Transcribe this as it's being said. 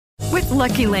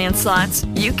Lucky Land Slots,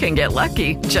 you can get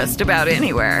lucky just about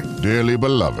anywhere. Dearly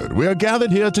beloved, we are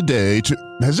gathered here today to...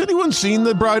 Has anyone seen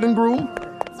the bride and groom?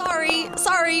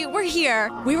 Sorry, we're here.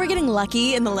 We were getting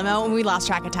lucky in the limo and we lost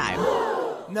track of time.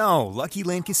 No, Lucky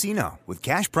Land Casino, with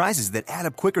cash prizes that add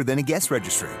up quicker than a guest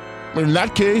registry. In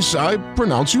that case, I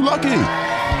pronounce you lucky.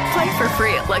 Play for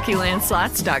free at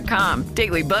LuckyLandSlots.com.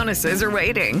 Daily bonuses are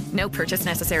waiting. No purchase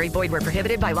necessary. Void where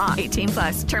prohibited by law.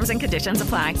 18+. Terms and conditions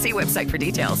apply. See website for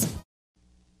details.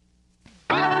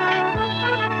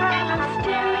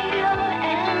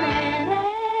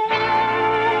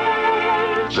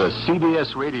 The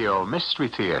CBS Radio Mystery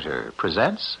Theater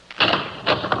presents...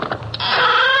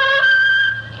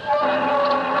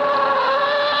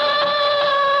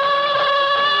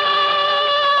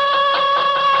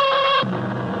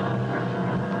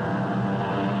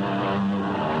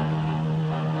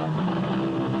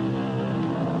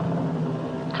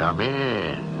 Come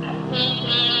in.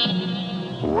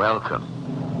 Welcome.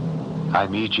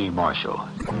 I'm E.G. Marshall.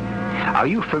 Are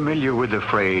you familiar with the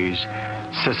phrase,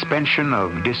 suspension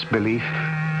of disbelief?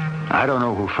 I don't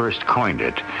know who first coined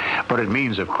it, but it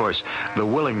means, of course, the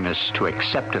willingness to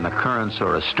accept an occurrence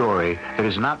or a story that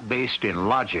is not based in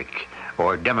logic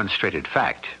or demonstrated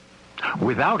fact.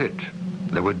 Without it,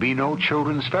 there would be no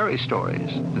children's fairy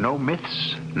stories, no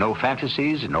myths, no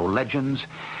fantasies, no legends.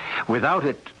 Without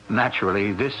it,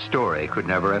 naturally, this story could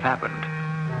never have happened,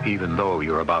 even though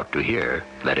you're about to hear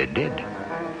that it did.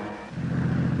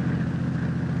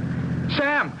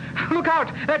 Sam, look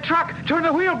out! That truck! Turn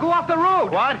the wheel, go off the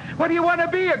road! What? What do you want to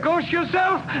be, a ghost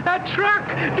yourself? That truck!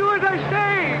 Do as I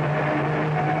say!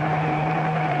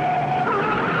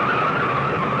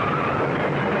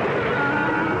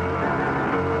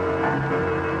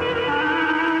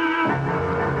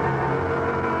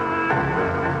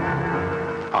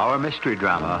 Our mystery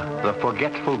drama, The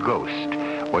Forgetful Ghost,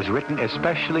 was written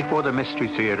especially for the Mystery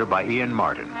Theater by Ian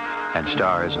Martin and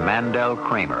stars Mandel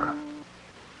Kramer.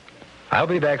 I'll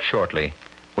be back shortly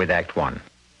with Act One.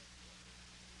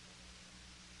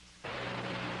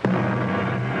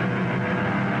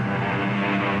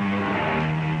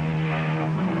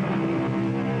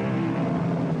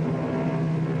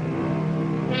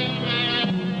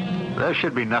 There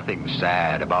should be nothing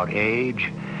sad about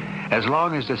age, as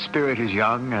long as the spirit is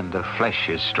young and the flesh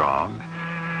is strong.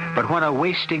 But when a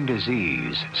wasting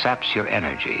disease saps your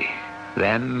energy,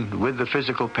 then, with the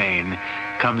physical pain,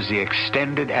 comes the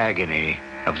extended agony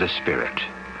of the spirit.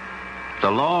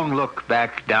 The long look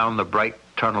back down the bright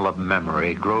tunnel of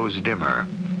memory grows dimmer,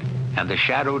 and the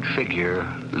shadowed figure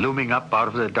looming up out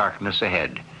of the darkness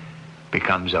ahead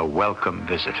becomes a welcome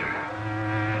visitor.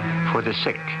 For the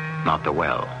sick, not the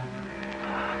well.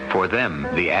 For them,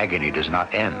 the agony does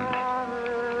not end.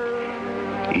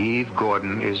 Eve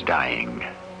Gordon is dying.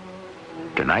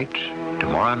 Tonight,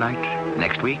 tomorrow night,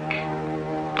 next week,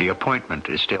 the appointment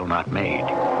is still not made.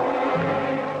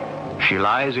 She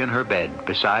lies in her bed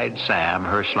beside Sam,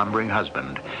 her slumbering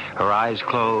husband, her eyes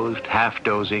closed, half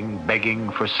dozing, begging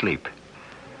for sleep.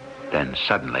 Then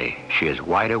suddenly, she is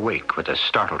wide awake with a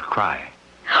startled cry.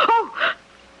 Oh!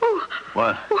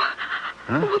 What?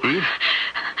 Huh? Eve?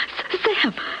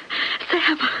 Sam!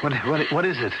 What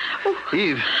is it?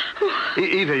 Eve?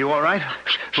 Eve, are you all right?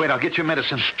 Wait, I'll get your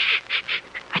medicine. Shh.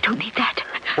 I don't need that.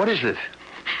 What is it?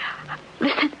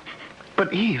 Listen.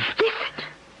 But Eve... Listen.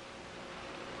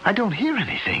 I don't hear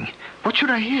anything. What should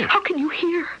I hear? How can you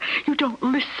hear? You don't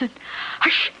listen.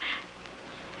 Hush.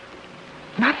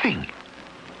 Nothing.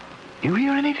 You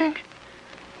hear anything?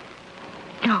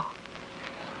 No.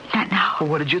 Not now. Well,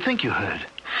 what did you think you heard?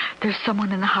 There's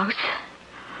someone in the house.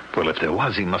 Well, if there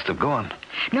was, he must have gone.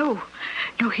 No,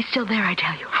 he's still there, I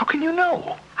tell you. How can you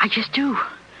know? I just do.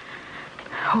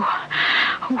 Oh,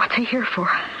 what's he here for?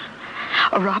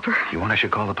 A robber? You want I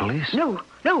should call the police? No.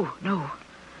 Oh,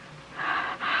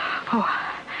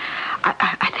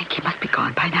 I think he must be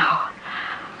gone by now.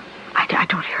 I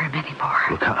don't hear him anymore.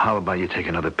 Look, how about you take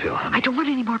another pill, honey? I don't want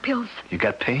any more pills. You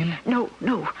got pain? No.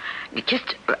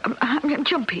 Just, I'm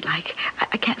jumpy like.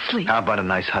 I can't sleep. How about a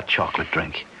nice hot chocolate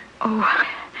drink? Oh,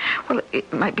 well,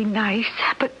 it might be nice,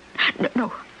 but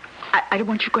no. I don't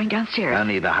want you going downstairs.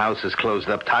 Honey, the house is closed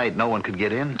up tight. No one could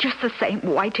get in. Just the same,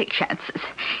 why take chances?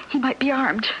 He might be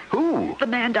armed. Who? The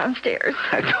man downstairs.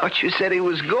 I thought you said he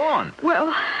was gone.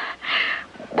 Well,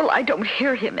 I don't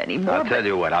hear him anymore. I'll tell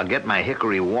you what. I'll get my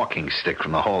hickory walking stick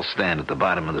from the hall stand at the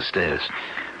bottom of the stairs.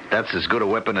 That's as good a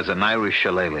weapon as an Irish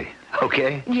shillelagh.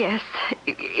 Okay? Yes,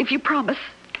 if you promise.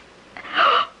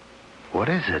 What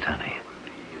is it, honey?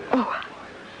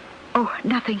 Oh,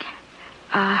 nothing.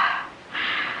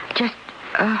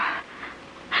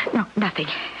 No, nothing.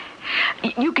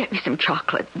 You get me some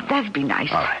chocolate. That'd be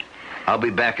nice. All right. I'll be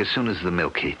back as soon as the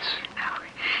milk heats.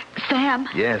 Sam?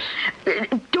 Yes?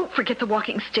 Don't forget the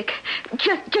walking stick.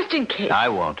 Just in case. I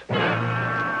won't.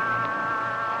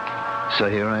 So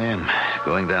here I am,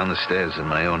 going down the stairs in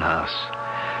my own house.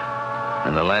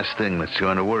 And the last thing that's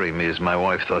going to worry me is my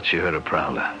wife thought she heard a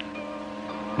prowler.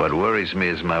 What worries me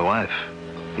is my wife,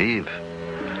 Eve.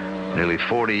 Nearly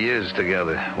 40 years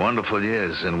together, wonderful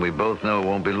years, and we both know it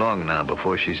won't be long now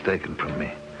before she's taken from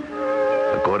me.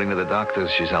 According to the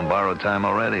doctors, she's on borrowed time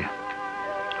already.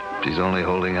 She's only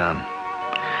holding on.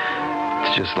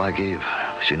 It's just like Eve.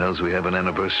 She knows we have an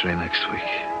anniversary next week.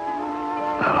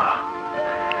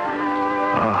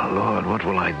 Oh, Lord, what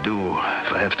will I do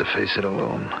if I have to face it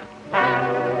alone?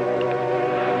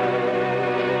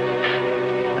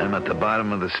 I'm at the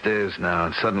bottom of the stairs now,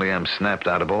 and suddenly I'm snapped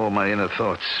out of all my inner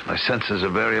thoughts. My senses are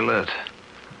very alert.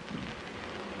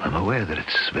 I'm aware that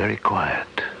it's very quiet.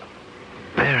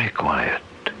 Very quiet.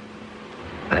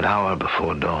 That hour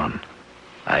before dawn,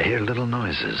 I hear little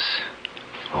noises.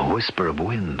 A whisper of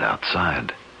wind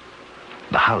outside.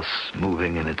 The house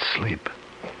moving in its sleep.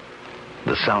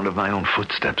 The sound of my own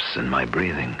footsteps and my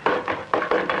breathing.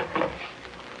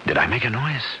 Did I make a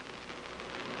noise?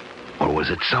 Or was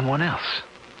it someone else?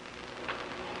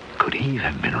 Could Eve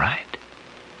have been right?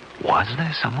 Was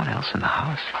there someone else in the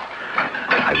house?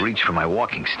 I reach for my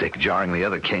walking stick, jarring the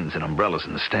other canes and umbrellas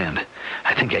in the stand.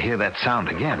 I think I hear that sound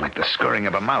again, like the scurrying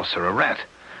of a mouse or a rat.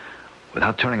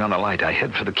 Without turning on the light, I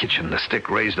head for the kitchen, the stick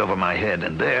raised over my head,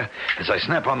 and there, as I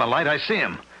snap on the light, I see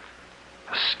him.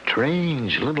 A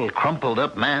strange, little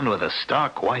crumpled-up man with a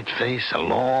stark white face, a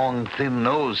long, thin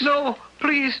nose. No,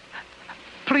 please.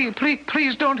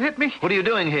 Please don't hit me. What are you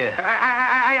doing here?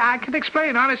 I can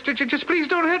explain, honest. Just please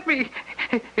don't hit me.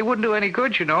 It wouldn't do any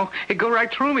good, you know. It'd go right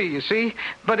through me, you see.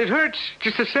 But it hurts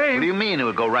just the same. What do you mean it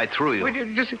would go right through you?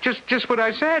 Well, just what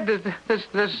I said.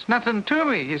 There's nothing to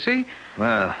me, you see.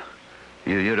 Well,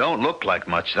 you don't look like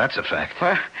much, that's a fact.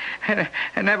 Well, it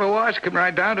never was. Come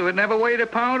right down to it. Never weighed a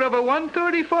pound over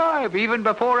 135, even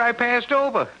before I passed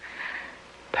over.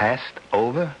 Passed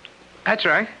over? That's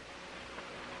right.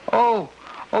 Oh,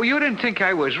 you didn't think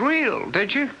I was real,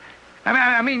 did you?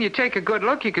 I mean, you take a good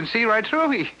look, you can see right through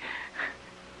me.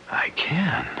 I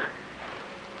can.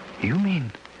 You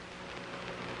mean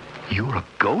you're a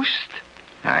ghost?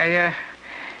 I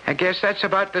guess that's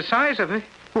about the size of it.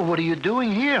 Well, what are you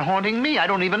doing here, haunting me? I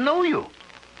don't even know you.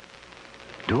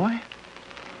 Do I?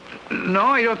 No,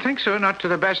 I don't think so, not to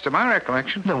the best of my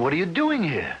recollection. Then what are you doing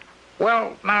here?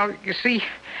 Well, now, you see,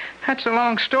 that's a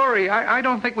long story. I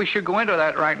don't think we should go into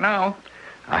that right now.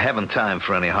 I haven't time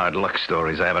for any hard luck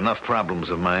stories. I have enough problems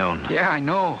of my own. Yeah, I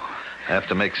know. I have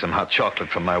to make some hot chocolate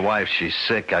for my wife. She's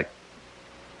sick.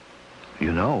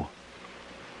 You know?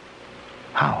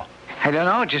 How? I don't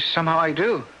know, just somehow I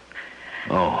do.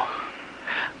 Oh.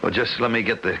 Well, just let me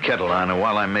get the kettle on, and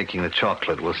while I'm making the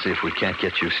chocolate, we'll see if we can't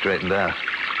get you straightened out.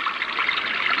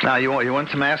 Now, you want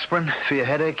some aspirin for your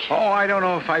headache? Oh, I don't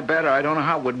know if I better. I don't know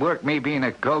how it would work, me being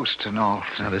a ghost and all.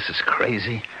 Now, this is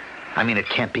crazy. I mean, it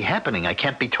can't be happening. I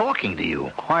can't be talking to you.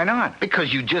 Why not?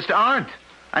 Because you just aren't.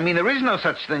 I mean, there is no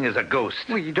such thing as a ghost.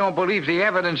 Well, you don't believe the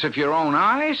evidence of your own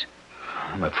eyes?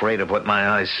 I'm afraid of what my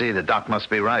eyes see. The doc must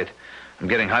be right. I'm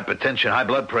getting hypertension, high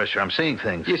blood pressure. I'm seeing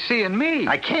things. You're seeing me.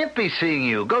 I can't be seeing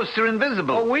you. Ghosts are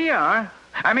invisible. Oh, we are.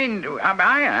 I mean,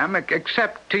 I am,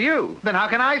 except to you. Then how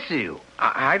can I see you?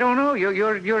 I don't know.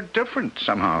 You're different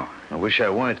somehow. I wish I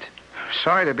weren't.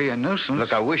 Sorry to be a nuisance.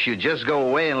 Look, I wish you'd just go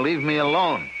away and leave me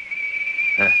alone.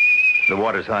 The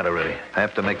water's hot already. I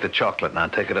have to make the chocolate now.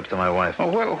 Take it up to my wife.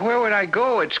 Well, where would I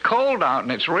go? It's cold out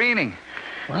and it's raining.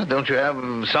 Well, don't you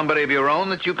have somebody of your own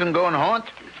that you can go and haunt?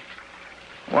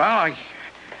 Well,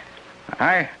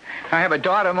 I have a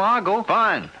daughter, Margot.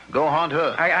 Fine. Go haunt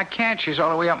her. I can't. She's all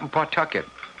the way up in Pawtucket.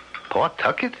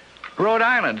 Pawtucket? Rhode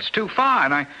Island. It's too far,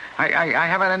 and I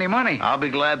haven't any money. I'll be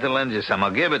glad to lend you some.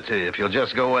 I'll give it to you if you'll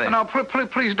just go away. No,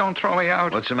 please don't throw me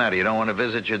out. What's the matter? You don't want to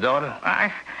visit your daughter?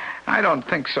 I don't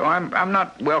think so. I'm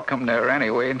not welcome there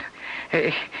anyway. And,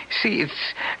 see,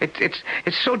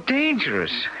 it's so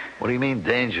dangerous. What do you mean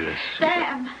dangerous?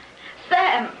 Sam,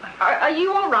 are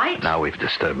you all right? Now we've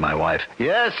disturbed my wife.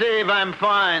 Yes, Eve, I'm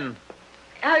fine.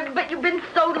 But you've been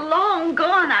so long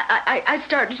gone. I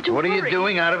started to What worry. are you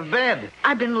doing out of bed?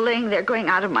 I've been laying there going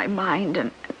out of my mind,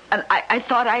 and I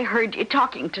thought I heard you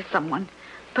talking to someone.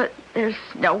 But there's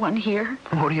no one here.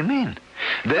 What do you mean?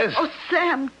 There's... Oh,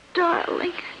 Sam,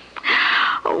 darling.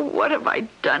 Oh, what have I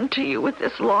done to you with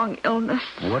this long illness?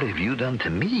 What have you done to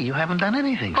me? You haven't done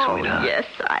anything, Oh, sweetheart. yes,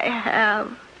 I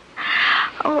have.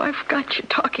 Oh, I've got you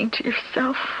talking to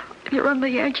yourself. You're on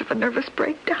the edge of a nervous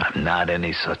breakdown. I'm not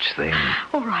any such thing.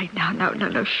 All right,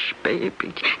 now, shh,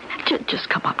 baby. Just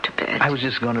come up to bed. I was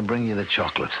just going to bring you the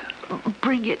chocolate.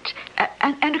 Bring it.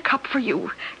 And a cup for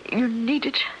you. You need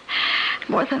it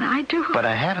more than I do. But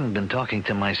I haven't been talking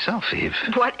to myself, Eve.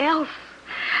 What else?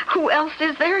 Who else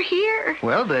is there here?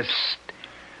 Well, there's...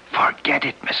 Forget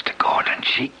it, Mr. Gordon.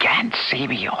 She can't see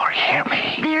me or hear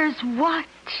me. There's what?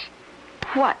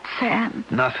 What, Sam?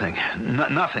 Nothing.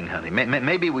 Nothing, honey.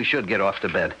 Maybe we should get off to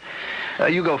bed.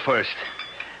 You go first.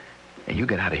 You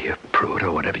get out of here, Pruitt,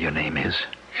 or whatever your name is.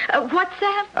 What,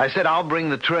 Sam? I said I'll bring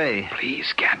the tray.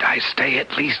 Please, can't I stay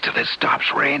at least till it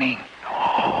stops raining? Oh,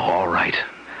 all right.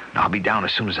 I'll be down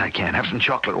as soon as I can. Have some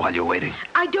chocolate while you're waiting.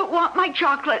 I don't want my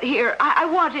chocolate here. I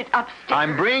want it upstairs.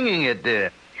 I'm bringing it,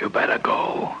 dear. You better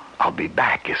go. I'll be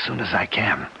back as soon as I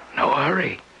can. No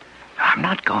hurry. I'm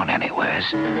not going anywheres.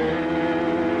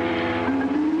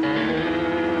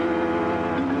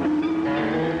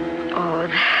 Oh,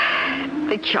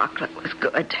 the chocolate was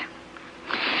good.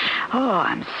 Oh,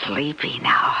 I'm sleepy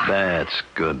now. That's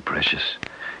good, precious.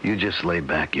 You just lay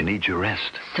back. You need your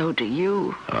rest. So do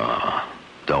you. Oh,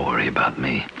 don't worry about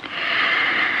me.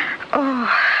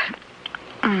 Oh,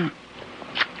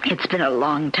 it's been a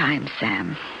long time,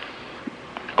 Sam.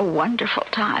 A wonderful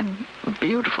time. A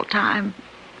beautiful time.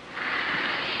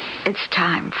 It's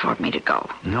time for me to go.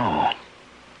 No.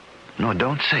 No,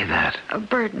 don't say that. A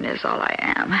burden is all I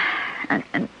am.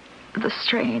 And the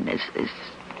strain is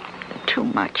too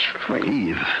much for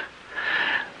you.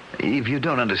 Eve, you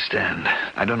don't understand.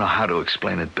 I don't know how to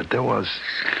explain it, but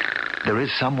there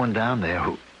is someone down there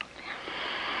who...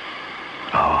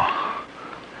 Oh,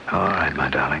 all right, my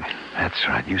darling. That's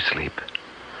right, you sleep.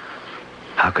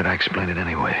 How could I explain it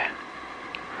anyway?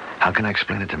 How can I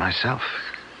explain it to myself?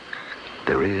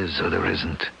 There is or there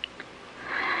isn't.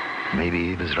 Maybe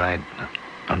Eve is right.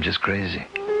 I'm just crazy.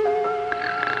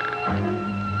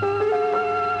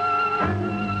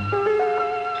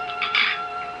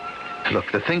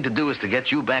 Look, the thing to do is to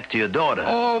get you back to your daughter.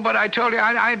 Oh, but I told you,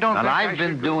 I don't Well, think I've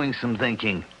been doing some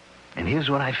thinking. And here's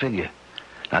what I figure.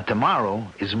 Now, tomorrow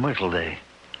is Myrtle Day.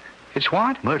 It's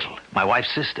what? Myrtle, my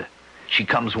wife's sister. She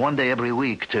comes one day every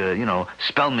week to,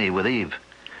 spell me with Eve.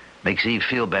 Makes Eve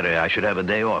feel better. I should have a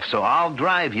day off. So I'll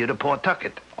drive you to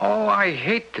Pawtucket. Oh, I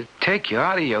hate to take you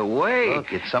out of your way.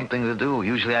 Look, it's something to do.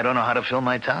 Usually I don't know how to fill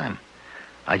my time.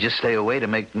 I just stay away to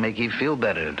make Eve feel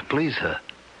better, to please her.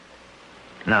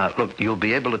 Now, look, you'll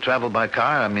be able to travel by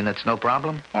car? I mean, that's no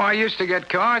problem? Oh, I used to get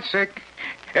car sick.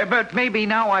 But maybe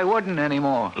now I wouldn't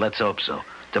anymore. Let's hope so.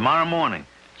 Tomorrow morning,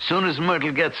 soon as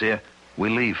Myrtle gets here, we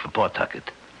leave for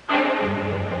Pawtucket.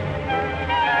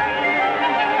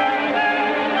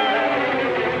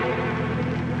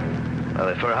 Well,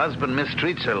 if her husband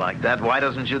mistreats her like that, why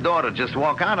doesn't your daughter just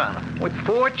walk out on him? With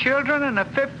 4 children and a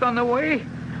 5th on the way?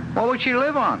 What would she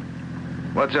live on?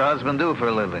 What's her husband do for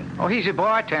a living? Oh, he's a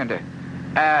bartender.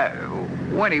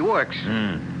 When he works.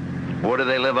 What do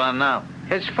they live on now?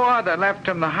 His father left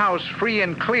him the house free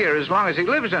and clear as long as he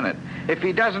lives in it. If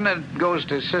he doesn't, it goes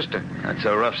to his sister. That's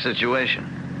a rough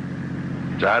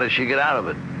situation. So how does she get out of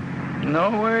it?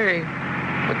 No way.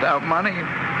 Without money.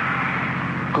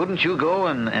 Couldn't you go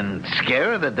and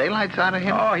scare the daylights out of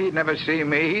him? Oh, he'd never see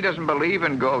me. He doesn't believe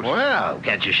in ghosts. Well,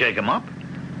 can't you shake him up?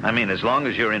 I mean, as long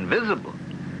as you're invisible.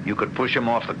 You could push him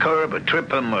off the curb or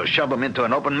trip him or shove him into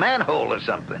an open manhole or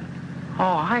something. Oh,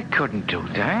 I couldn't do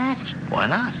that. Why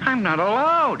not? I'm not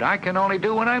allowed. I can only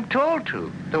do what I'm told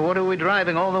to. So what are we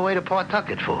driving all the way to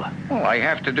Pawtucket for? Well, I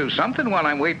have to do something while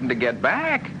I'm waiting to get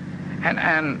back. And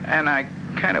I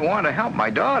kind of want to help my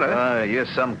daughter. You're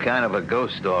some kind of a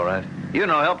ghost, all right. You're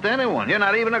no help to anyone. You're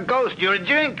not even a ghost. You're a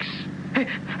jinx. Hey,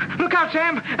 look out,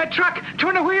 Sam. A truck.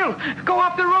 Turn the wheel. Go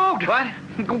off the road. What?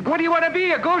 What do you want to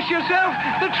be, a ghost yourself?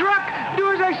 The truck.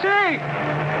 Do as I say.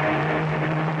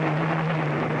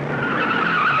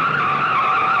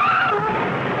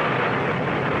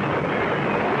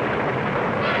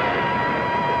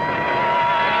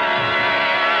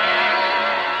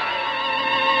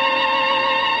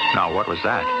 Now, what was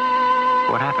that?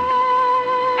 What happened?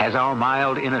 Has our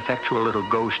mild, ineffectual little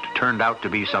ghost turned out to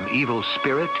be some evil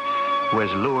spirit who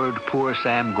has lured poor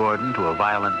Sam Gordon to a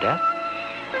violent death?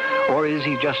 Or is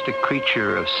he just a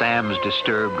creature of Sam's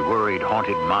disturbed, worried,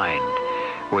 haunted mind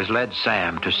who has led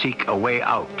Sam to seek a way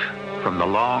out from the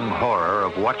long horror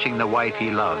of watching the wife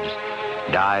he loves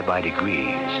die by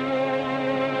degrees?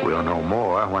 We'll know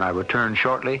more when I return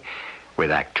shortly with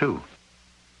Act 2.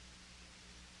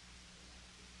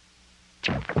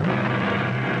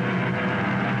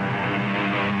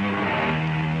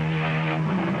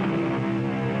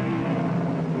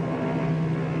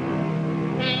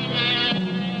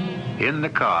 In the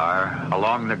car,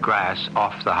 along the grass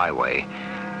off the highway,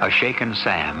 A shaken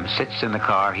Sam sits in the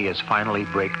car he has finally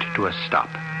braked to a stop.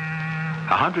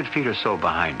 100 feet or so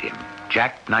behind him,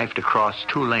 jackknifed across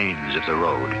 2 lanes of the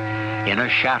road, in a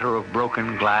shatter of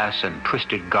broken glass and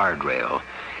twisted guardrail,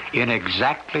 in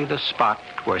exactly the spot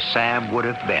where Sam would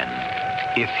have been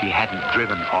if he hadn't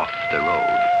driven off the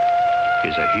road,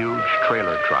 is a huge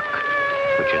trailer truck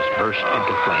which has burst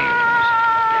into flames.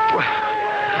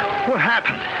 What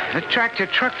happened? The tractor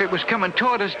truck that was coming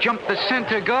toward us jumped the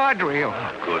center guardrail.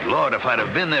 Good Lord, if I'd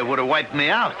have been there, it would have wiped me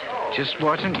out. Just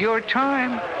wasn't your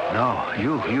time. No,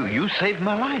 you saved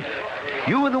my life.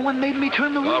 You were the one made me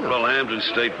turn the wheel. Corporal Hampton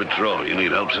State Patrol. You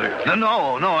need help, sir?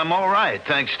 No, I'm all right,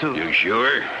 thanks to... You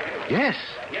sure? Yes,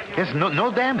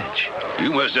 no damage.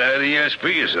 You must have had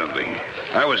ESP or something.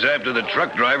 I was after the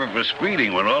truck driver for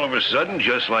speeding when all of a sudden,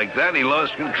 just like that, he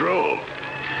lost control.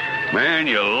 Man,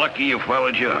 you're lucky you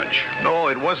followed your hunch. No,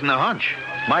 it wasn't a hunch.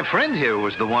 My friend here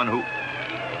was the one who...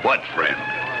 What friend?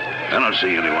 I don't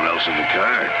see anyone else in the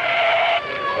car.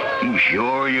 You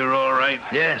sure you're all right?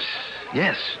 Yes.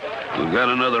 We've got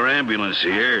another ambulance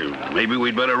here. Maybe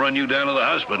we'd better run you down to the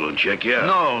hospital and check you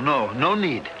out. No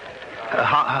need.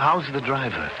 How's the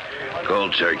driver?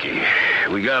 Cold turkey.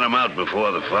 We got him out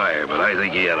before the fire, but I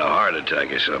think he had a heart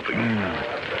attack or something.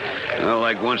 Well,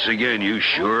 like once again, you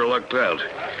sure lucked out.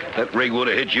 That rig would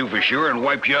have hit you for sure and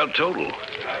wiped you out total.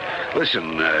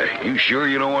 Listen, you sure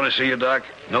you don't want to see a doc?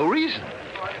 No reason.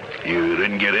 You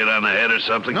didn't get hit on the head or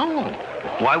something? No.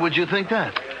 Why would you think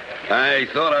that? I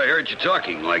thought I heard you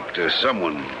talking, like to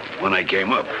someone, when I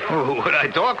came up. Who would I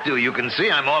talk to? You can see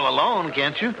I'm all alone,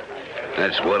 can't you?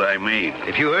 That's what I mean.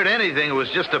 If you heard anything, it was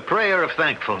just a prayer of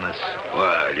thankfulness.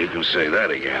 Well, you can say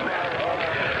that again.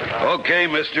 Okay,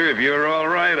 mister, if you're all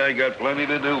right, I got plenty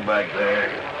to do back there.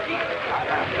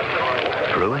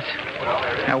 Pruitt?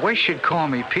 I wish you'd call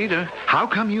me Peter. How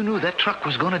come you knew that truck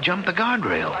was going to jump the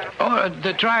guardrail? Oh,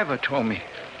 the driver told me.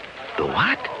 The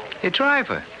what? The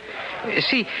driver.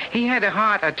 See, he had a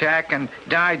heart attack and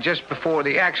died just before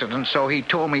the accident, so he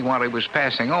told me while he was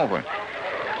passing over.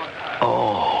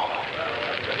 Oh.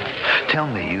 Tell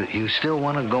me, you still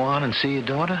want to go on and see your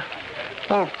daughter?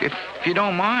 Well, if you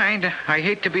don't mind, I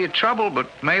hate to be a trouble, but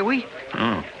may we?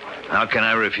 How can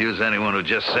I refuse anyone who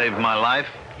just saved my life?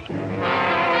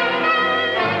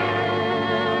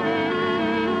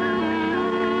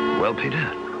 Well,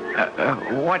 Peter?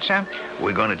 What's that?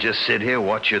 We're going to just sit here,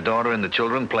 watch your daughter and the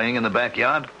children playing in the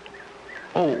backyard?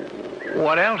 Oh,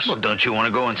 what else? Well, don't you want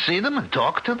to go and see them and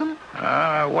talk to them?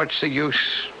 What's the use?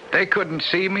 They couldn't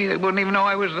see me. They wouldn't even know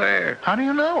I was there. How do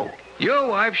you know? Your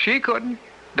wife, she couldn't.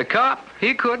 The cop,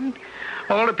 he couldn't.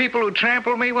 All the people who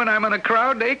trample me when I'm in a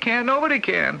crowd, they can't. Nobody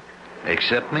can.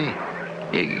 Except me?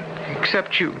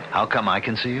 Except you. How come I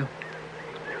can see you?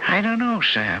 I don't know,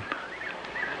 Sam.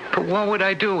 But what would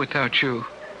I do without you?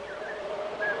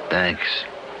 Thanks.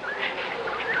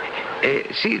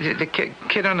 See, the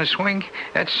kid on the swing?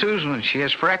 That's Susan. She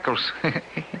has freckles.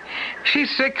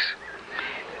 She's 6.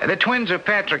 The twins are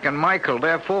Patrick and Michael.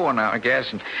 They're 4 now, I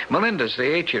guess. And Melinda's the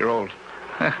 8-year-old.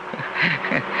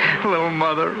 Little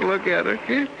mother, look at her.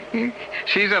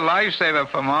 She's a lifesaver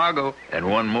for Margot. And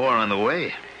one more on the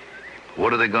way.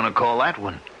 What are they going to call that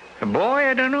one? A boy,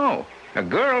 I don't know. A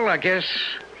girl, I guess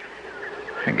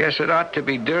it ought to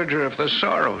be Deirdre of the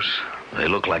Sorrows. They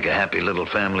look like a happy little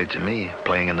family to me,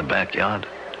 playing in the backyard.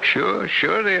 Sure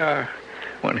they are.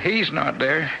 When he's not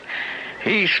there,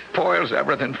 he spoils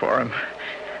everything for him.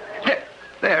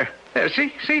 There,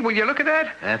 see, will you look at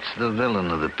that? That's the villain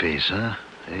of the piece, huh?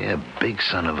 Yeah, big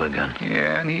son of a gun.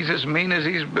 Yeah, and he's as mean as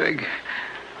he's big.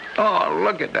 Oh,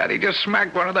 look at that. He just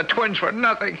smacked one of the twins for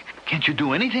nothing. Can't you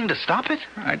do anything to stop it?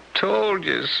 I told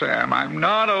you, Sam, I'm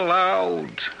not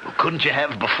allowed. Well, couldn't you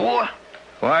have before?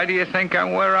 Why do you think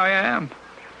I'm where I am?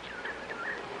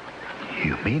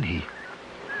 You mean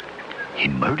he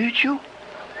murdered you?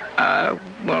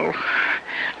 Well,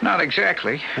 not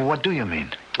exactly. Well, what do you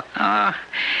mean?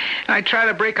 I tried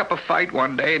to break up a fight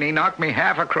one day, and he knocked me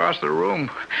half across the room.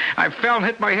 I fell and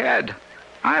hit my head.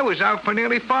 I was out for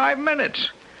nearly 5 minutes.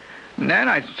 And then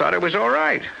I thought it was all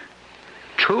right.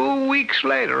 2 weeks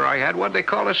later, I had what they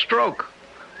call a stroke.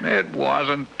 It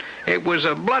wasn't. It was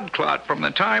a blood clot from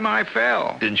the time I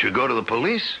fell. Didn't you go to the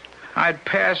police? I'd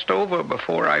passed over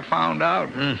before I found out.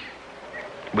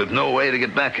 With no way to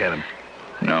get back at him?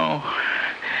 No.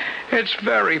 It's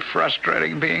very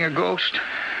frustrating being a ghost.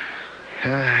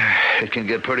 It can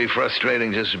get pretty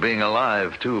frustrating just being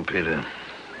alive, too, Peter.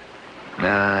 When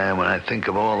I think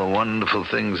of all the wonderful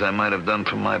things I might have done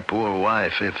for my poor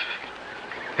wife,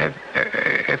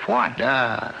 If what?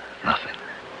 Nothing.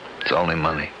 It's only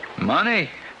money.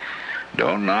 Money?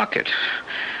 Don't knock it.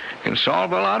 Can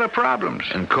solve a lot of problems.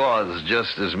 And cause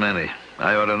just as many.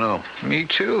 I ought to know. Me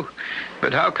too.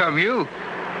 But how come you?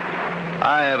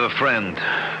 I have a friend,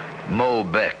 Mo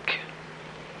Beck.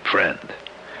 Friend.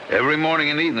 Every morning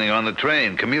and evening on the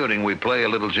train, commuting, we play a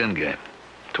little gin game.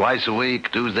 Twice a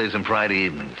week, Tuesdays and Friday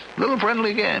evenings. Little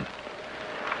friendly game.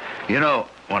 You know,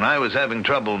 when I was having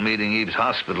trouble meeting Eve's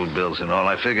hospital bills and all,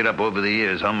 I figured up over the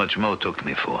years how much Mo took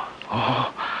me for.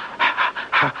 Oh,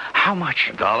 how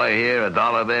much? $1 here,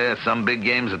 $1 there. Some big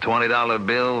games, a $20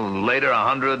 bill. Later,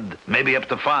 $100, maybe up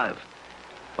to $5.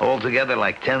 Altogether,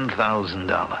 like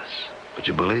 $10,000. Would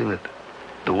you believe it?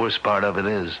 The worst part of it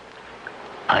is,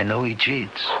 I know he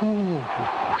cheats. Ooh,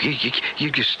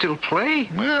 you still play?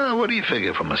 Well, what do you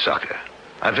figure from a sucker?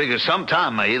 I figure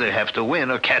sometime I either have to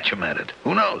win or catch him at it.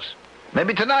 Who knows?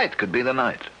 Maybe tonight could be the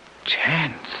night.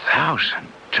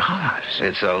 $10,000?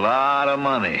 It's a lot of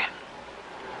money.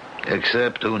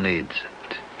 Except who needs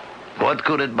it? What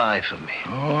could it buy for me?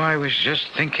 Oh, I was just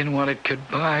thinking what it could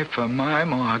buy for my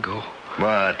Margot.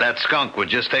 What, that skunk would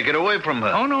just take it away from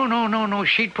her? Oh, no.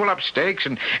 She'd pull up stakes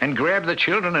and grab the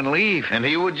children and leave. And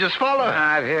he would just follow?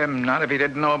 Not him. Not if he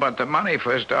didn't know about the money,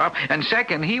 first off. And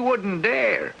second, he wouldn't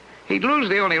dare. He'd lose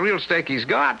the only real stake he's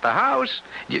got, the house.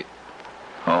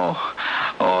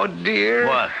 Oh, dear.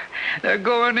 What? They're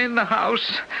going in the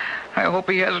house. I hope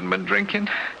he hasn't been drinking.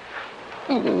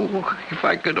 Ooh, if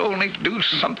I could only do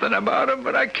something about him,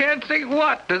 but I can't think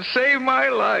what to save my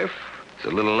life. It's a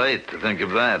little late to think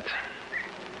of that.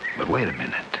 But wait a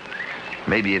minute.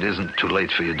 Maybe it isn't too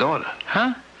late for your daughter.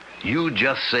 Huh? You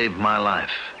just saved my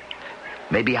life.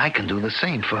 Maybe I can do the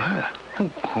same for her.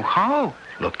 How?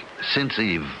 Look, since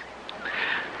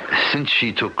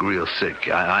she took real sick,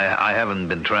 I haven't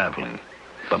been traveling.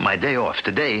 But my day off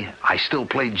today, I still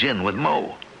play gin with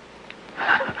Mo.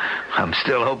 I'm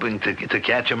still hoping to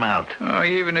catch him out. Oh,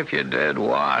 even if you're dead,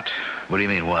 what? What do you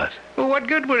mean, what? Well, what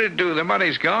good would it do? The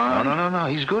money's gone. No.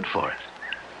 He's good for it.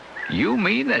 You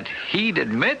mean that he'd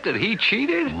admit that he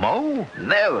cheated? Mo?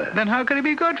 Never. Then how could he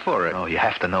be good for it? Oh, you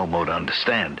have to know Mo to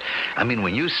understand. I mean,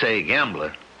 when you say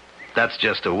gambler, that's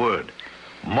just a word.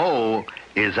 Mo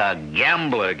is a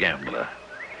gambler.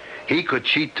 He could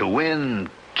cheat to win,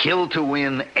 kill to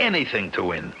win, anything to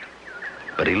win.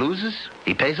 But he loses,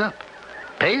 he pays up.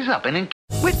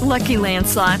 With Lucky Land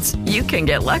Slots, you can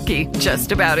get lucky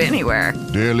just about anywhere.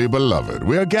 Dearly beloved,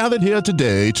 we are gathered here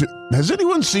today to... Has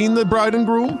anyone seen the bride and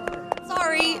groom?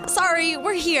 Sorry,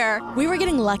 we're here. We were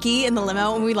getting lucky in the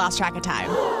limo and we lost track of time.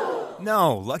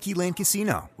 No, Lucky Land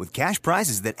Casino, with cash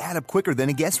prizes that add up quicker than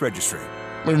a guest registry.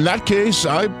 In that case,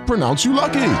 I pronounce you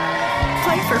lucky.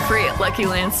 Play for free at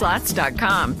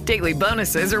LuckyLandSlots.com. Daily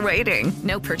bonuses are waiting.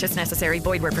 No purchase necessary.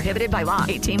 Void where prohibited by law.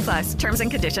 18+. Terms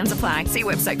and conditions apply. See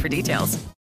website for details.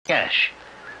 Cash.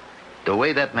 The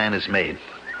way that man is made.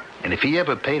 And if he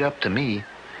ever paid up to me,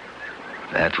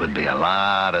 that would be a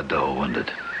lot of dough, wouldn't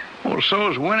it? Well,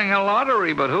 so's winning a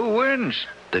lottery, but who wins?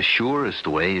 The surest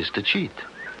way is to cheat.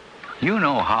 You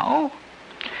know how?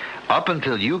 Up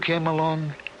until you came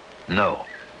along, no.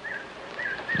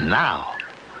 Now,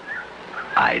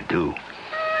 I do.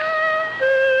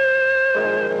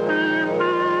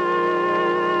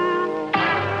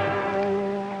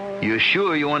 You're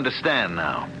sure you understand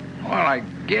now? Well, I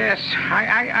guess.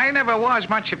 I never was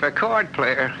much of a card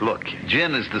player. Look,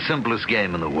 gin is the simplest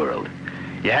game in the world.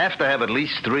 You have to have at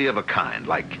least 3 of a kind,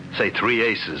 like, say, 3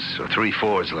 aces or 3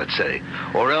 fours, let's say,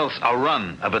 or else a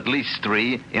run of at least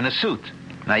 3 in a suit.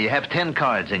 Now, you have 10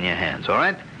 cards in your hands, all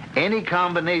right? Any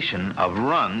combination of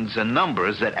runs and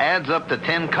numbers that adds up to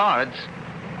 10 cards,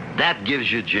 that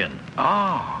gives you gin.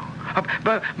 Oh.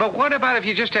 But what about if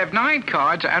you just have 9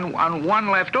 cards and 1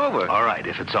 left over? All right,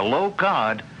 if it's a low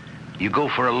card, you go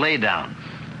for a laydown.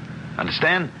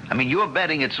 Understand? I mean, you're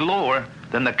betting it's lower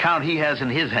than the count he has in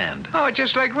his hand. Oh,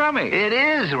 just like rummy. It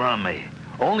is rummy.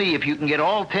 Only if you can get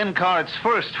all 10 cards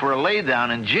first for a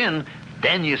laydown in gin,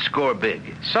 then you score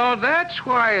big. So that's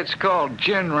why it's called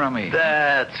gin rummy.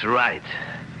 That's right.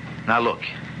 Now, look,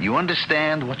 you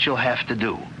understand what you'll have to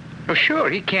do. Well, sure,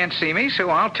 he can't see me, so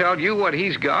I'll tell you what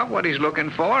he's got, what he's looking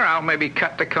for. I'll maybe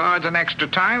cut the cards an extra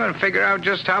time and figure out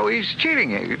just how he's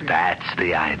cheating you. That's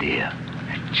the idea.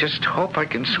 Just hope I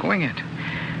can swing it.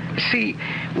 See,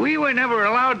 we were never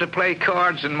allowed to play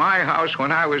cards in my house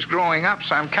when I was growing up,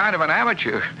 so I'm kind of an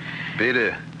amateur.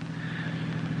 Peter,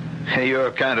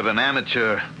 you're kind of an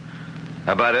amateur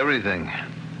about everything.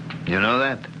 You know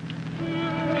that?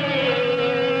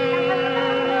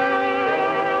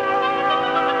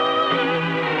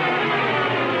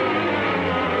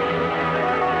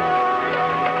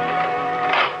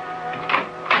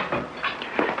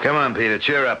 Come on, Peter,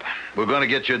 cheer up. We're going to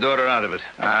get your daughter out of it.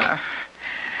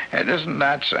 It isn't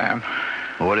that, Sam.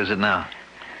 What is it now?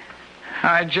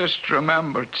 I just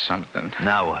remembered something.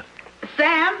 Now what?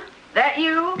 Sam, that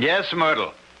you? Yes,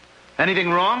 Myrtle.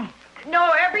 Anything wrong?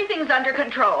 No, everything's under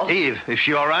control. Eve, is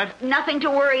she all right? Nothing to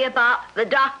worry about. The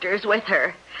doctor's with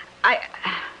her. I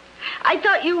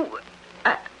thought you...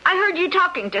 I heard you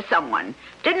talking to someone.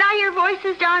 Didn't I hear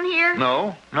voices down here?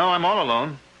 No, I'm all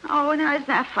alone. Oh, now isn't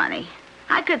that funny?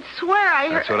 I could swear I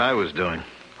heard... That's what I was doing.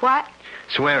 What?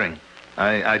 Swearing.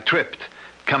 I tripped,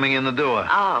 coming in the door.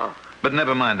 Oh. But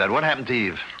never mind that. What happened to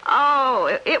Eve?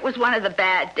 Oh, it was one of the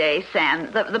bad days,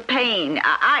 Sam. The pain.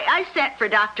 I sent for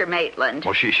Dr. Maitland.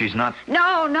 Well, she's not...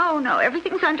 No.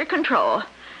 Everything's under control.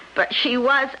 But she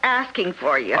was asking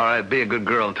for you. All right, be a good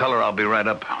girl and tell her I'll be right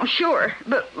up. Oh, sure.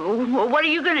 But what are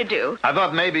you going to do? I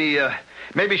thought maybe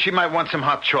she might want some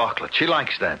hot chocolate. She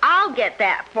likes that. I'll get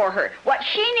that for her. What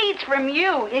she needs from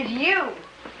you is you.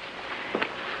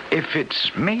 If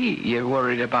it's me you're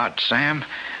worried about, Sam,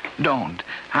 don't.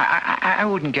 I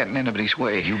wouldn't get in anybody's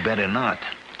way. You better not.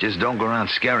 Just don't go around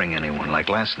scaring anyone like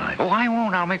last night. Oh, I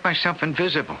won't. I'll make myself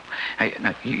invisible. Hey,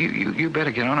 now, you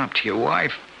better get on up to your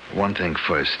wife. One thing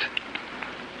first.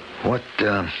 What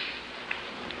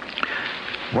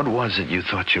was it you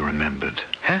thought you remembered?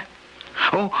 Huh?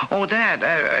 Oh,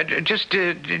 that. Just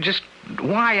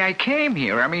why I came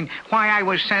here. I mean, why I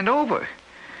was sent over.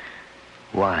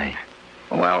 Why?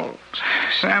 Well,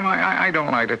 Sam, I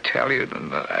don't like to tell you,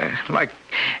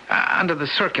 under the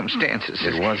circumstances.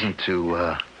 It wasn't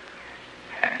to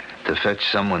fetch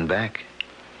someone back?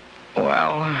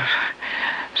 Well,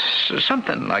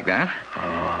 something like that.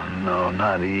 Oh, no,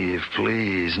 not Eve,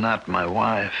 please, not my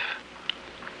wife.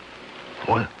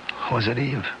 What was it,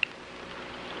 Eve?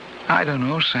 I don't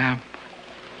know, Sam.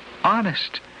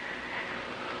 Honest.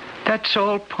 That's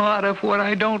all part of what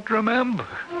I don't remember.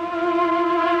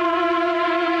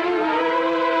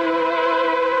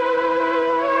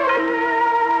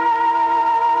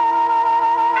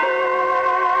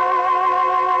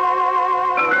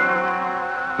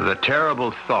 The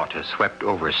terrible thought has swept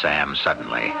over Sam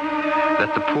suddenly,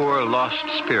 that the poor lost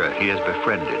spirit he has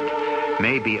befriended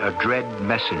may be a dread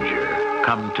messenger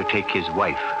come to take his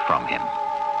wife from him.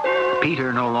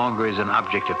 Peter no longer is an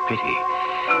object of pity,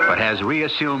 but has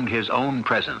reassumed his own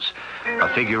presence, a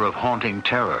figure of haunting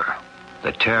terror,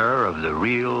 the terror of the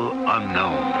real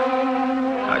unknown.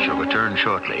 I shall return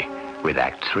shortly with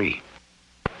Act 3.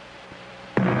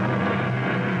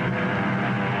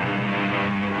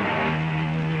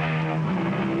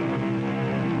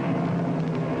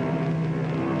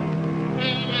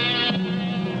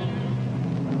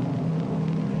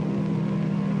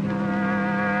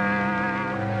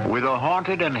 With a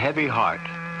haunted and heavy heart,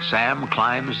 Sam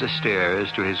climbs the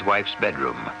stairs to his wife's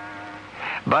bedroom.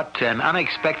 But an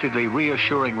unexpectedly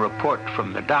reassuring report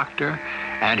from the doctor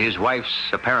and his wife's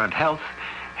apparent health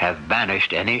have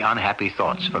banished any unhappy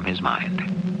thoughts from his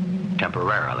mind.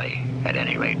 Temporarily, at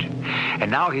any rate.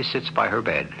 And now he sits by her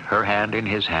bed, her hand in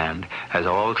his hand, as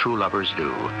all true lovers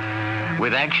do.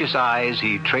 With anxious eyes,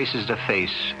 he traces the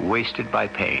face wasted by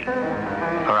pain.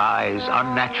 Her eyes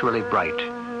unnaturally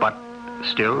bright, but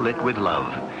still lit with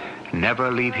love, never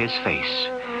leave his face,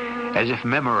 as if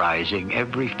memorizing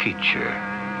every feature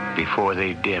before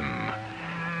they dim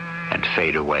and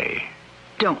fade away.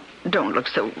 Don't look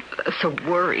so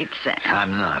worried, Sam.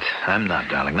 I'm not,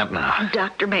 darling, not now.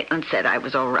 Dr. Maitland said I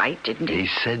was all right, didn't he? He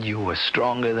said you were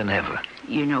stronger than ever.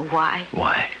 You know why?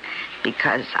 Why?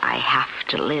 Because I have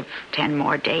to live 10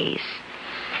 more days.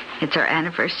 It's our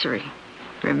anniversary,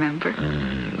 remember?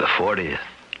 The 40th.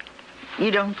 You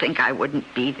don't think I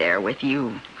wouldn't be there with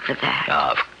you for that?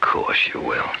 Of course you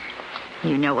will.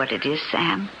 You know what it is,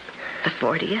 Sam? The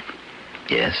 40th?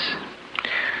 Yes.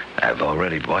 I've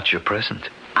already bought your present.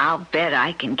 I'll bet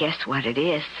I can guess what it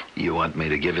is. You want me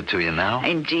to give it to you now?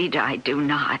 Indeed, I do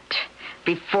not.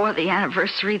 Before the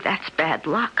anniversary, that's bad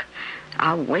luck.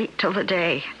 I'll wait till the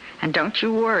day. And don't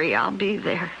you worry, I'll be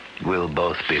there. We'll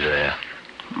both be there.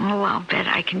 Oh, I'll bet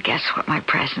I can guess what my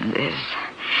present is.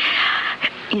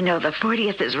 You know, the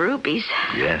 40th is rubies.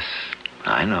 Yes,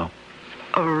 I know.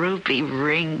 A ruby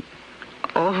ring.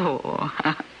 Oh,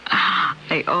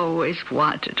 I always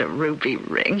wanted a ruby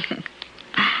ring.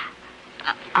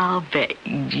 I'll bet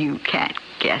you can't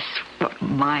guess what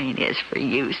mine is for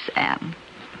you, Sam.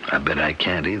 I bet I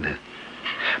can't either.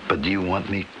 But do you want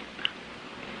me...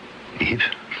 Eve?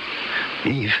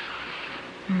 Eve?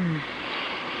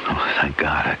 Oh, thank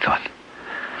God, I thought...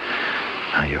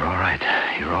 Now, you're all right.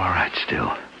 You're all right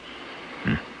still.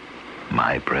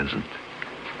 My present.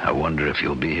 I wonder if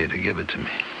you'll be here to give it to me.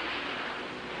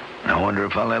 I wonder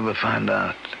if I'll ever find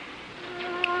out.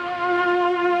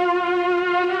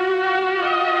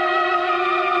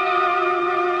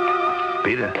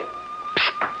 Peter.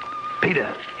 Psst.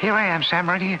 Peter. Here I am, Sam,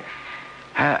 right here.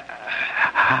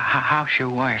 How's your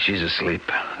wife? She's asleep.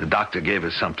 The doctor gave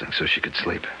her something so she could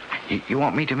sleep. You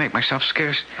want me to make myself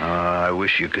scarce? I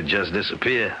wish you could just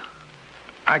disappear.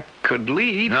 I could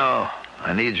leave. No,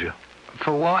 I need you.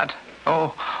 For what?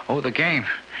 Oh, the game.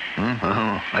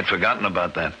 Oh, I'd forgotten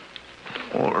about that.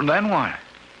 Well, then what?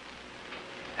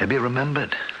 Have you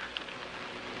remembered?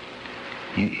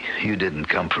 You didn't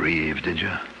come for Eve, did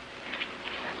you?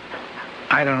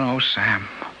 I don't know, Sam.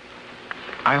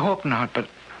 I hope not, but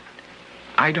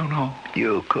I don't know.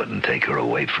 You couldn't take her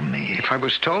away from me. If I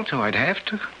was told to, I'd have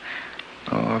to.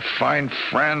 Oh, a fine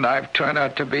friend I've turned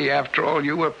out to be after all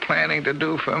you were planning to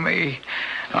do for me.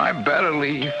 I better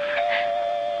leave.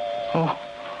 Oh,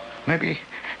 maybe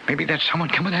that's someone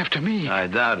coming after me. I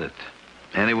doubt it.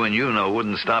 Anyone you know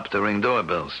wouldn't stop to ring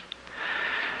doorbells.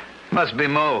 Must be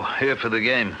Mo, here for the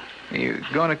game. You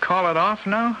going to call it off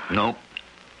now? Nope.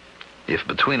 If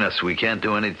between us we can't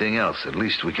do anything else, at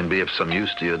least we can be of some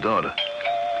use to your daughter.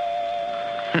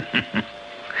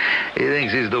 He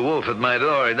thinks he's the wolf at my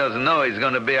door. He doesn't know he's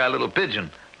going to be our little pigeon.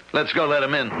 Let's go let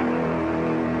him in.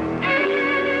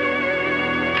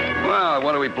 Well,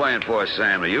 what are we playing for,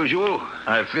 Sam? The usual?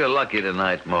 I feel lucky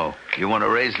tonight, Mo. You want to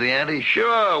raise the ante?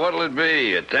 Sure. What'll it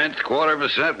be? A tenth, quarter of a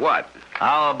cent? What?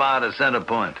 How about a center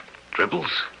point?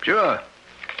 Triples? Sure.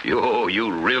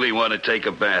 You really want to take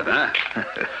a bath, huh?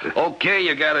 Okay,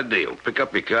 you got a deal. Pick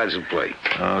up your cards and play.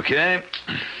 Okay.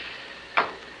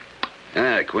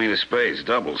 Queen of spades,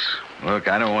 doubles. Look,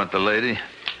 I don't want the lady.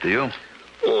 Do you?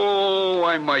 Oh,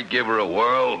 I might give her a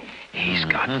whirl. He's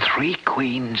got 3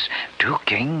 queens, 2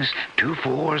 kings, 2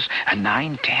 fours, a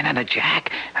 9, 10, and a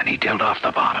jack, and he dealt off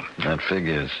the bottom. That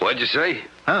figures. What'd you say?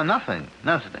 Oh, nothing.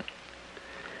 Now,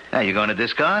 you going to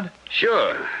discard?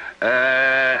 Sure.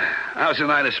 How's the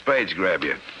 9 of spades grab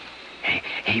you?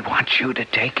 He wants you to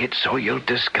take it so you'll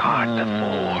discard the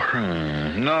 4.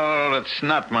 No, that's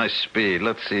not my speed.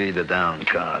 Let's see the down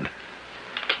card.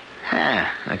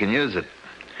 I can use it.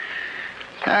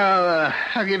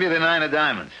 I'll give you the 9 of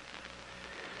diamonds.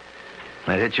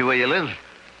 That hit you where you live?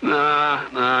 Nah,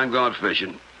 I'm going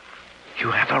fishing. You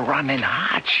have a run in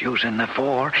hearts using the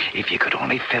 4 if you could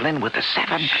only fill in with the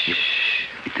 7. He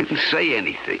didn't say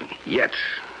anything yet.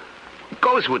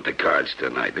 Goes with the cards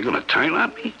tonight. They're going to turn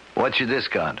on me? What's your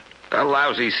discard? That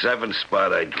lousy 7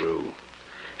 spot I drew.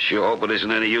 Sure hope it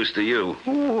isn't any use to you.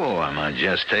 Oh, I might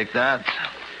just take that.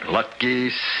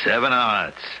 Lucky 7 of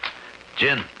hearts.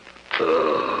 Gin.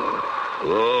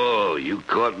 Oh, you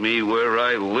caught me where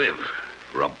I live.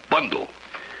 For a bundle.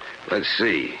 Let's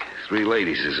see. 3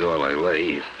 ladies is all I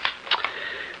lay.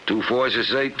 2 fours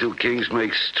is 8, 2 kings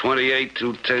makes 28,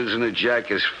 2 tens and a jack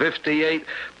is 58,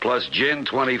 plus gin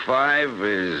 25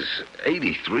 is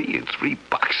 83 in 3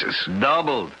 boxes.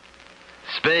 Doubled.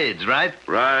 Spades, right?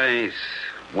 Right.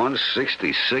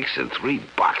 166 in 3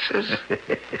 boxes?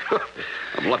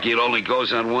 I'm lucky it only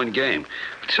goes on 1 game.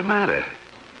 What's the matter?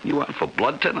 You out for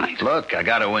blood tonight? Look, I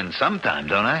gotta win sometime,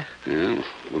 don't I? Yeah,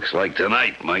 looks like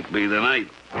tonight might be the night.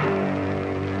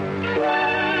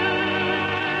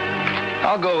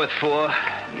 I'll go with 4.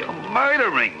 You're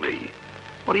murdering me.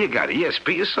 What do you got,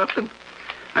 ESP or something?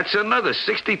 That's another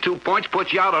 62 points,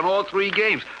 puts you out on all 3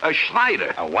 games. A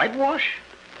Schneider. A whitewash?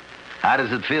 How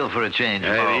does it feel for a change,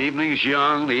 Mo? The evening's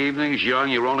young.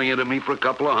 You're only into me for a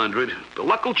couple of hundred. The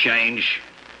luck will change.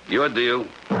 Your deal.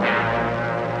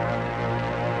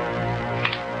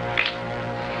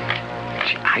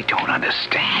 I don't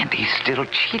understand. He's still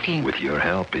cheating. With your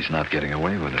help, he's not getting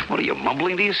away with it. What are you,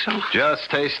 mumbling to yourself? Just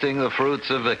tasting the fruits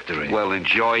of victory. Well,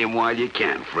 enjoy him while you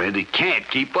can, friend. It can't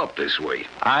keep up this way.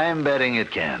 I'm betting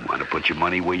it can. Want to put your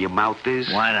money where your mouth is?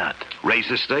 Why not? Raise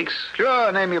the stakes?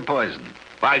 Sure, name your poison.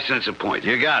 5 cents a point.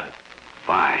 You got it.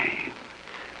 Fine.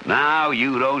 Now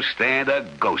you don't stand a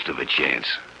ghost of a chance.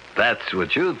 That's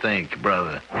what you think,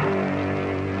 brother.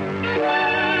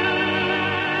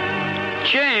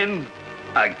 Gin?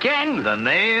 Again? The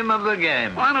name of the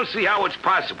game. Well, I don't see how it's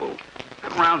possible.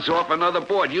 That rounds off another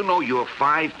board. You know you're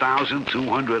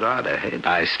 5,200 odd ahead.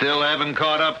 I still haven't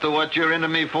caught up to what you're into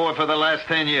me for the last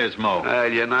 10 years, Mo.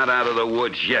 You're not out of the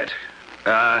woods yet.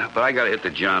 But I got to hit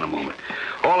the John a moment.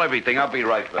 Hold everything. I'll be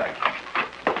right back.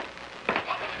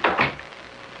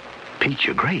 Pete,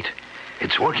 you're great.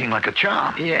 It's working like a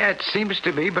charm. Yeah, it seems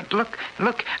to be, but look,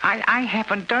 I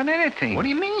haven't done anything. What do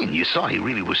you mean? You saw he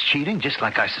really was cheating, just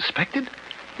like I suspected?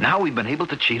 Now we've been able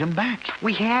to cheat him back.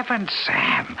 We haven't,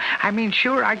 Sam. I mean,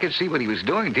 sure, I could see what he was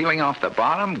doing, dealing off the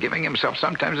bottom, giving himself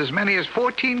sometimes as many as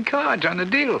 14 cards on the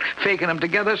deal, faking them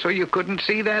together so you couldn't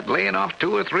see that, laying off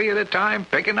 2 or 3 at a time,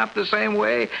 picking up the same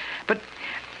way. But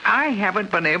I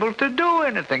haven't been able to do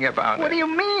anything about it. What do you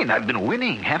mean? I've been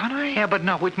winning, haven't I? Yeah, but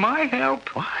not with my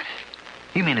help. What?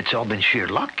 You mean it's all been sheer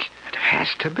luck? It has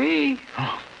to be.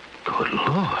 Oh, good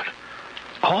Lord.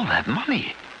 All that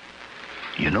money.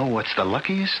 You know what's the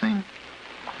luckiest thing?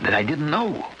 That I didn't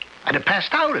know. I'd have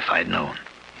passed out if I'd known.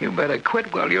 You better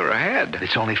quit while you're ahead.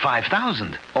 It's only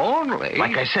 5,000. Only?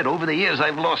 Like I said, over the years,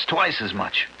 I've lost twice as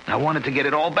much. I wanted to get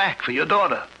it all back for your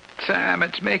daughter. Sam,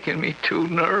 it's making me too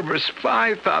nervous.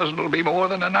 5,000 will be more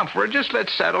than enough for it. Just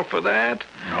let's settle for that.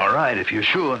 All right, if you're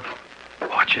sure.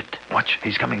 Watch it. Watch.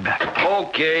 He's coming back.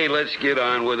 Okay, let's get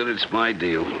on with it. It's my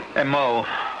deal. Hey, Mo.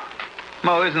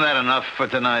 Mo, isn't that enough for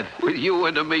tonight? With you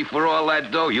into me for all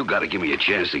that dough, you got to give me a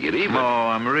chance to get even. Mo,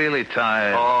 I'm really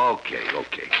tired.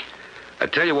 Okay. I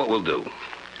tell you what we'll do.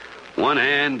 One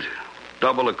hand,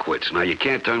 double or quits. Now, you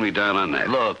can't turn me down on that.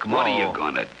 Look, Mo. What are you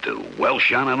going to do?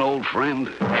 Welsh on an old friend?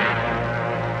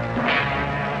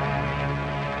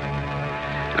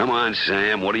 Come on,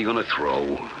 Sam. What are you going to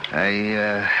throw?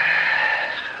 I'm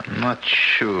not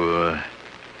sure.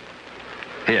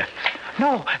 Here.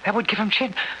 No, that would give him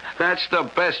chin. That's the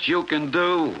best you can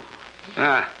do.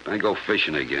 I go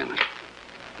fishing again.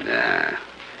 Nah.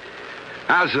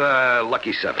 How's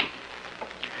lucky 7?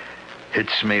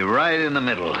 Hits me right in the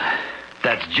middle.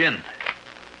 That's gin.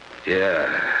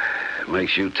 Yeah.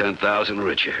 Makes you 10,000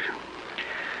 richer.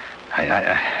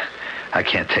 I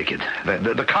can't take it.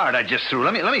 The card I just threw.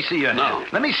 Let me see your... No.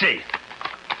 Let me see.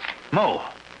 Mo,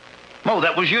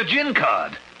 that was your gin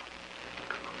card.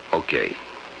 Okay.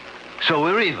 So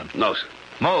we're even. No, sir.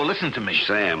 Mo, listen to me.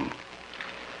 Sam,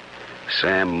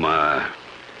 I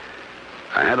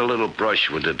had a little brush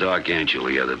with the Dark Angel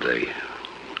the other day.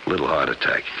 A little heart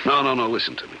attack. No,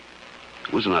 listen to me.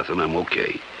 It was nothing. I'm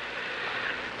okay.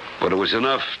 But it was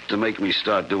enough to make me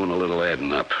start doing a little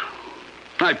adding up.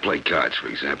 I play cards, for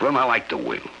example, and I like to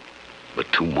win.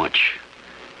 But too much.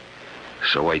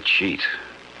 So I cheat.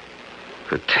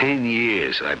 For 10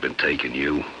 years, I've been taking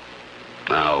you.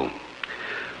 Now,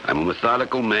 I'm a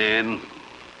methodical man,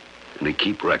 and I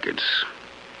keep records.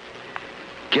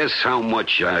 Guess how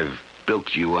much I've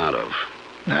bilked you out of?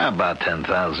 About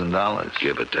 $10,000.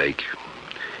 Give or take.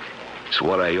 It's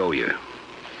what I owe you.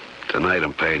 Tonight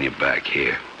I'm paying you back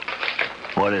here.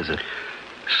 What is it?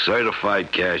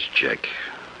 Certified cash check.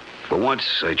 For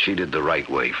once, I cheated the right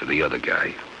way for the other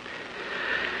guy.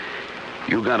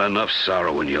 You got enough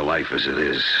sorrow in your life as it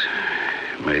is.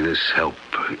 May this help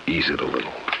ease it a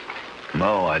little.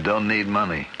 Mo, I don't need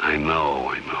money. I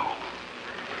know.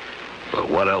 But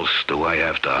what else do I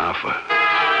have to offer?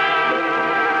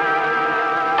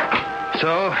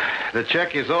 So, the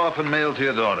check is off and mailed to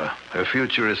your daughter. Her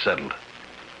future is settled.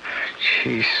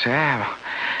 Gee, Sam,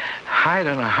 I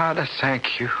don't know how to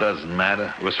thank you. Doesn't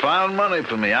matter. It was found money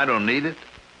for me. I don't need it.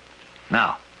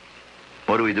 Now,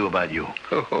 what do we do about you?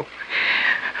 Oh,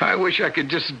 I wish I could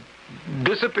just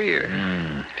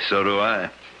disappear. So do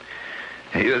I.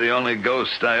 You're the only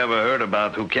ghost I ever heard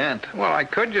about who can't. Well, I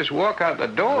could just walk out the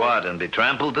door. What, and be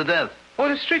trampled to death? Well,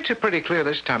 the streets are pretty clear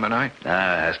this time of night.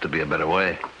 Has to be a better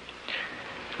way.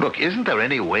 Look, isn't there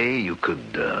any way you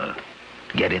could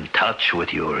get in touch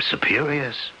with your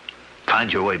superiors?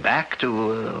 Find your way back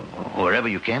to wherever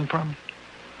you came from?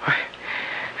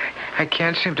 I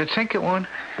can't seem to think of one.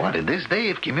 What, in this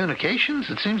day of communications?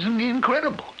 It seems to me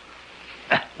incredible.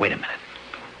 Wait a minute.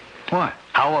 What?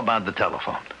 How about the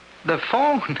telephone? The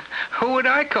phone? Who would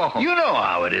I call? You know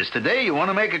how it is today. You want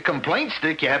to make a complaint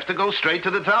stick, you have to go straight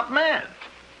to the top man.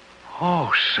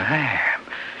 Oh, Sam.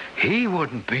 He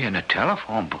wouldn't be in a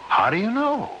telephone booth. How do you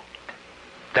know?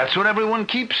 That's what everyone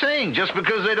keeps saying. Just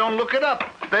because they don't look it up,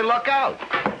 they luck out.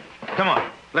 Come on,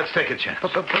 let's take a chance.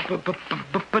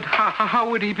 But how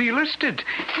would he be listed?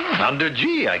 Under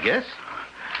G, I guess.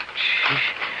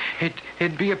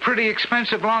 It'd be a pretty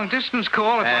expensive long-distance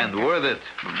call. And worth it.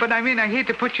 But, I mean, I hate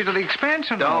to put you to the expense.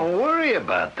 Don't worry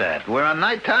about that. We're on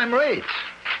nighttime rates.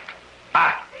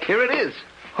 Here it is.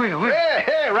 Where?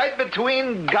 Here, right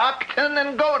between Gopton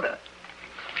and Goda.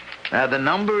 Now, the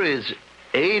number is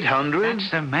 800...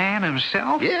 That's the man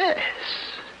himself? Yes.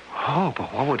 Oh,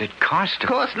 but what would it cost him?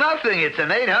 Costs nothing. It's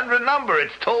an 800 number.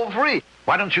 It's toll-free.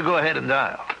 Why don't you go ahead and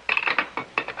dial?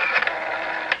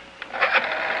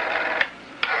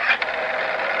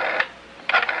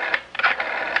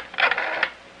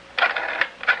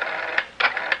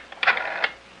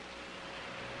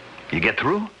 You get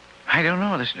through? I don't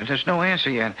know. There's no answer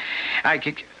yet. I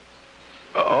could...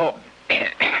 Oh.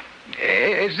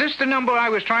 Is this the number I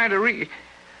was trying to reach?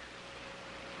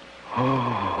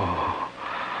 Oh,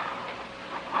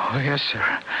 yes,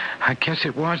 sir. I guess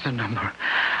it was the number.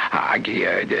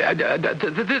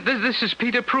 This is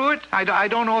Peter Pruitt. I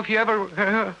don't know if you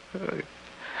ever...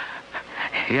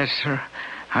 Yes, sir.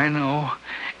 I know.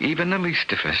 Even the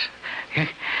least of us.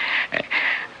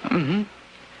 Mm-hmm.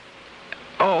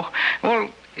 Oh, well,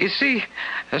 you see,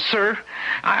 sir,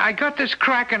 I got this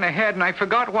crack in the head, and I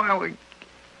forgot why we...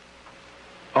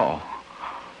 Oh,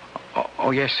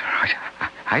 yes, sir.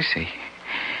 I see.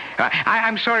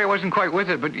 I'm sorry I wasn't quite with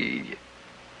it, but...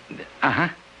 Uh-huh.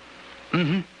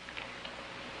 Mm-hmm.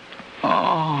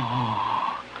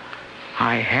 Oh,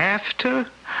 I have to?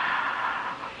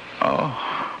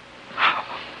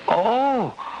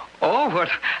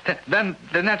 But then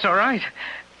that's all right.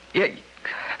 Yeah,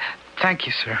 thank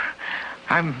you, sir.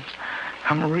 I'm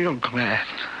real glad.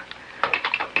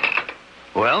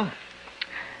 Well?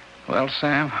 Well,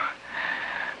 Sam,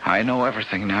 I know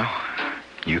everything now.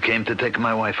 You came to take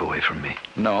my wife away from me.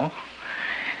 No.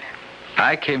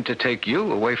 I came to take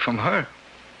you away from her.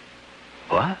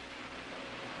 What?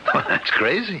 Well, that's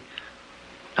crazy.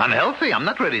 I'm healthy. I'm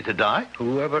not ready to die.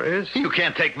 Whoever is. You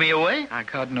can't take me away. I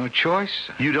got no choice.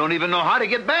 You don't even know how to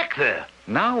get back there.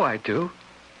 Now I do.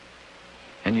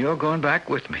 And you're going back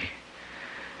with me.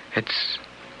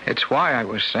 It's why I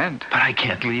was sent. But I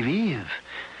can't leave Eve.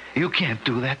 You can't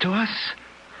do that to us.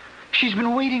 She's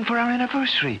been waiting for our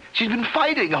anniversary. She's been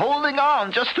fighting, holding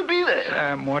on just to be there.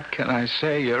 Sam, what can I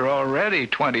say? You're already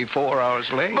 24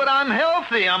 hours late. But I'm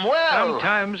healthy. I'm well.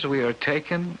 Sometimes we are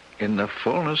taken in the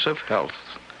fullness of health.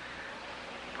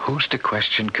 Who's to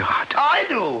question God? I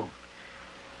do.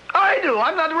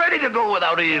 I'm not ready to go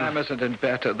without Eve. Sam, isn't it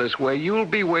better this way? You'll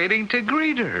be waiting to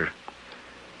greet her.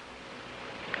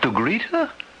 To greet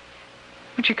her?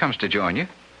 When she comes to join you.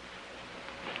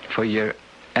 For your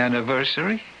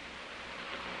anniversary.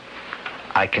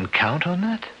 I can count on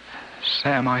that?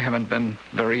 Sam, I haven't been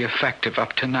very effective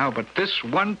up to now, but this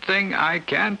one thing I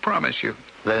can promise you.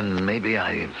 Then maybe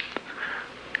I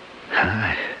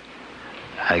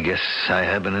guess I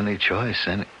haven't any choice.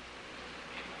 Maybe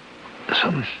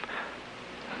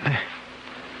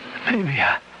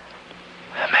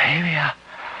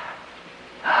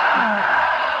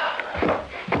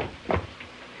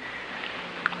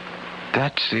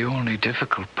That's the only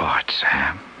difficult part,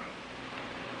 Sam.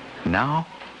 Now,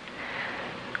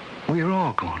 we're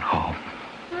all going home.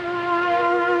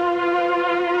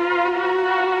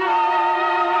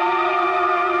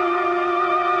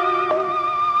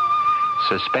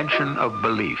 Suspension of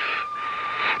belief.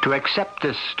 To accept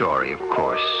this story, of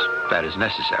course, that is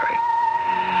necessary.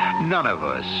 None of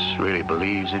us really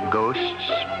believes in ghosts,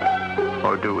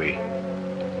 or do we?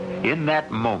 In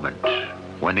that moment,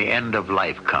 when the end of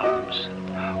life comes,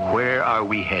 where are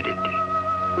we headed?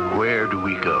 Where do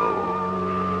we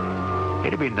go?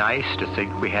 It'd be nice to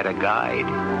think we had a guide,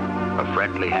 a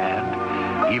friendly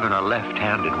hand, even a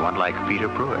left-handed one like Peter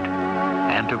Pruitt,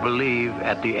 and to believe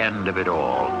at the end of it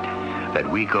all that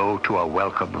we go to a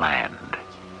welcome land.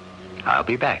 I'll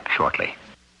be back shortly.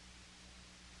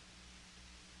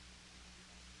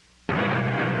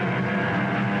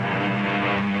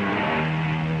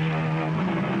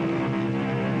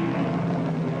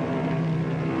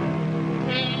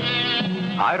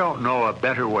 I don't know a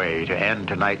better way to end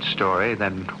tonight's story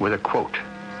than with a quote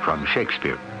from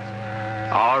Shakespeare.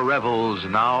 Our revels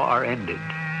now are ended.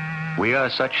 We are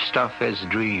such stuff as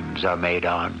dreams are made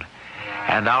on,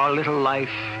 and our little life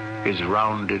is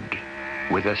rounded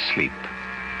with a sleep.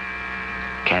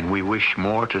 Can we wish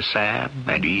more to Sam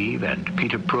and Eve and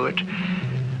Peter Pruitt,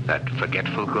 that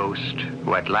forgetful ghost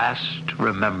who at last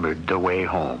remembered the way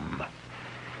home?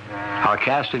 Our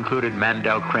cast included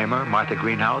Mandel Kramer, Martha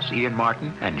Greenhouse, Ian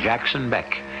Martin, and Jackson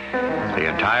Beck. The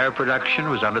entire production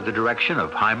was under the direction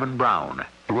of Hyman Brown.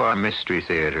 To our Mystery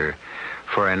Theater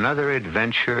for another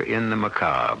adventure in the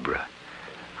macabre.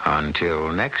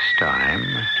 Until next time,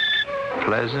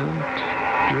 pleasant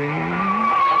dreams.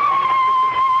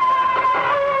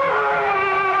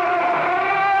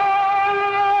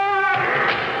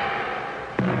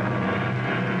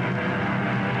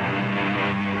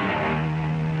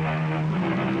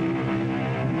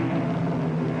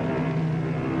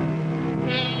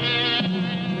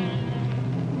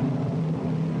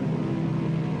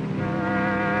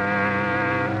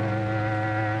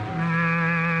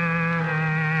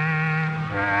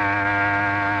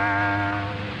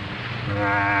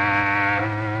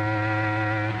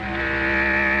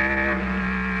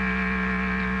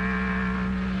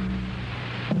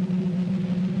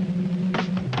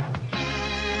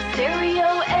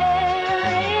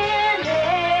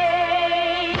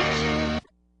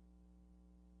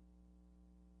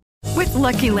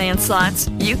 Lucky Land Slots,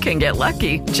 you can get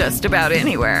lucky just about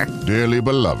anywhere. Dearly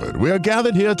beloved, we are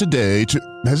gathered here today to...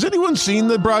 Has anyone seen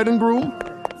the bride and groom?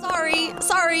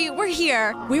 Sorry, we're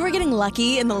here. We were getting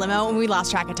lucky in the limo and we lost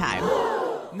track of time.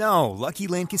 No, Lucky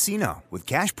Land Casino, with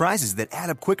cash prizes that add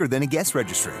up quicker than a guest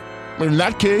registry. In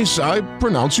that case, I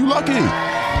pronounce you lucky.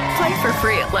 Play for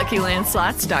free at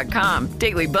LuckyLandSlots.com.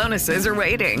 Daily bonuses are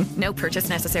waiting. No purchase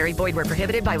necessary. Void where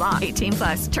prohibited by law.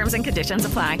 18+. Terms and conditions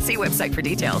apply. See website for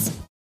details.